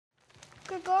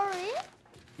Gregory?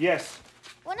 Yes.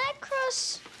 When I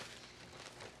cross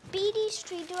BD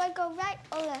Street, do I go right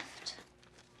or left?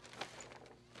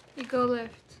 You go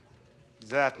left.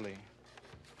 Exactly.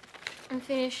 I'm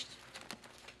finished.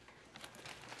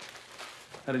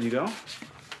 How did you go?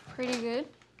 Pretty good.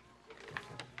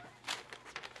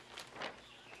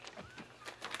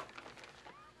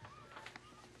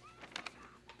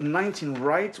 "19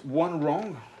 right, 1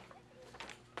 wrong.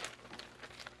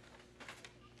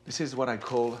 This is what I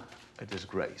call a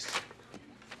disgrace.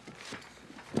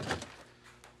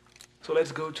 So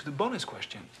let's go to the bonus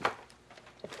question.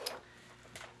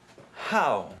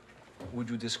 How would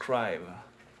you describe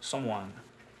someone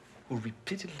who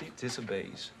repeatedly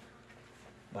disobeys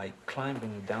by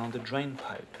climbing down the drain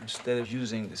pipe instead of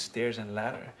using the stairs and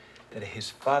ladder that his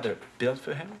father built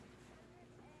for him?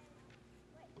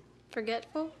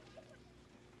 Forgetful?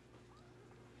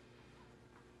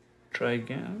 Try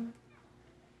again.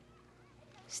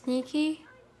 Sneaky?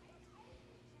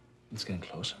 It's getting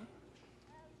closer.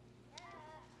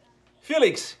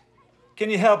 Felix, can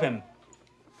you help him?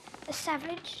 A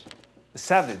savage? A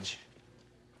savage?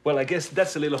 Well, I guess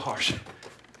that's a little harsh.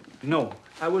 No,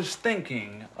 I was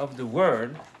thinking of the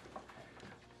word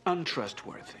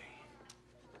untrustworthy.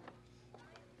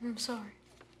 I'm sorry.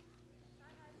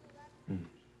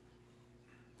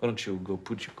 Why don't you go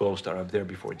put your gold star up there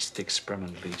before it sticks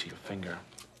permanently to your finger?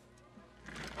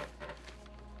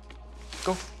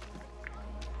 Go.